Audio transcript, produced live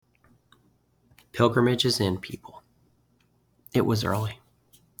Pilgrammages and People. It was early.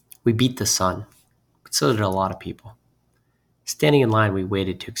 We beat the sun, but so did a lot of people. Standing in line, we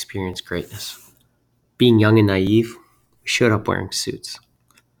waited to experience greatness. Being young and naive, we showed up wearing suits.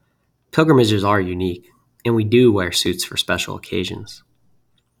 Pilgrimages are unique, and we do wear suits for special occasions.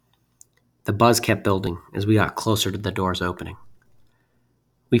 The buzz kept building as we got closer to the doors opening.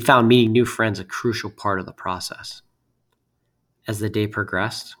 We found meeting new friends a crucial part of the process. As the day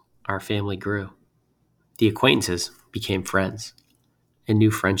progressed, our family grew. The acquaintances became friends, and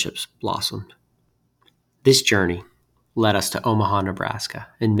new friendships blossomed. This journey led us to Omaha, Nebraska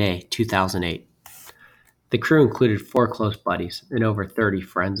in May 2008. The crew included 4 close buddies and over 30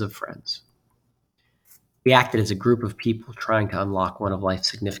 friends of friends. We acted as a group of people trying to unlock one of life's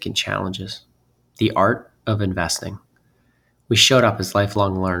significant challenges, the art of investing. We showed up as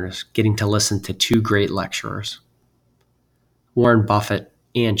lifelong learners, getting to listen to 2 great lecturers. Warren Buffett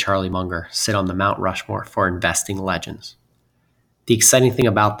and Charlie Munger sit on the Mount Rushmore for investing legends. The exciting thing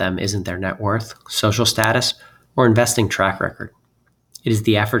about them isn't their net worth, social status, or investing track record. It is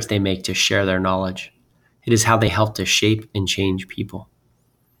the efforts they make to share their knowledge. It is how they help to shape and change people.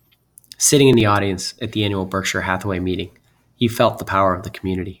 Sitting in the audience at the annual Berkshire Hathaway meeting, you felt the power of the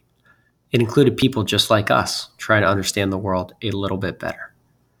community. It included people just like us, trying to understand the world a little bit better.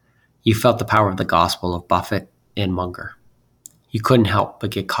 You felt the power of the gospel of Buffett and Munger. You couldn't help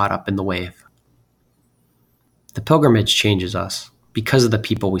but get caught up in the wave. The pilgrimage changes us because of the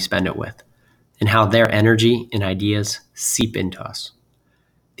people we spend it with and how their energy and ideas seep into us.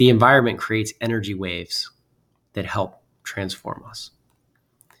 The environment creates energy waves that help transform us.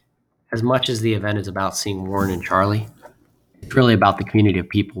 As much as the event is about seeing Warren and Charlie, it's really about the community of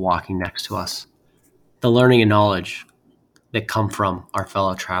people walking next to us, the learning and knowledge that come from our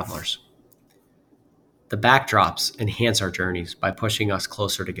fellow travelers. The backdrops enhance our journeys by pushing us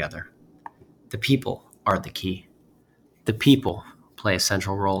closer together. The people are the key. The people play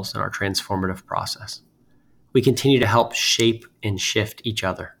essential roles in our transformative process. We continue to help shape and shift each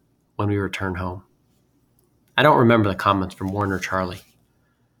other when we return home. I don't remember the comments from Warren or Charlie,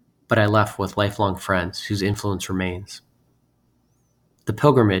 but I left with lifelong friends whose influence remains. The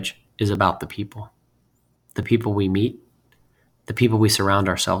pilgrimage is about the people we meet, the people we surround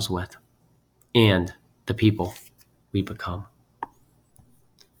ourselves with, and the people we become.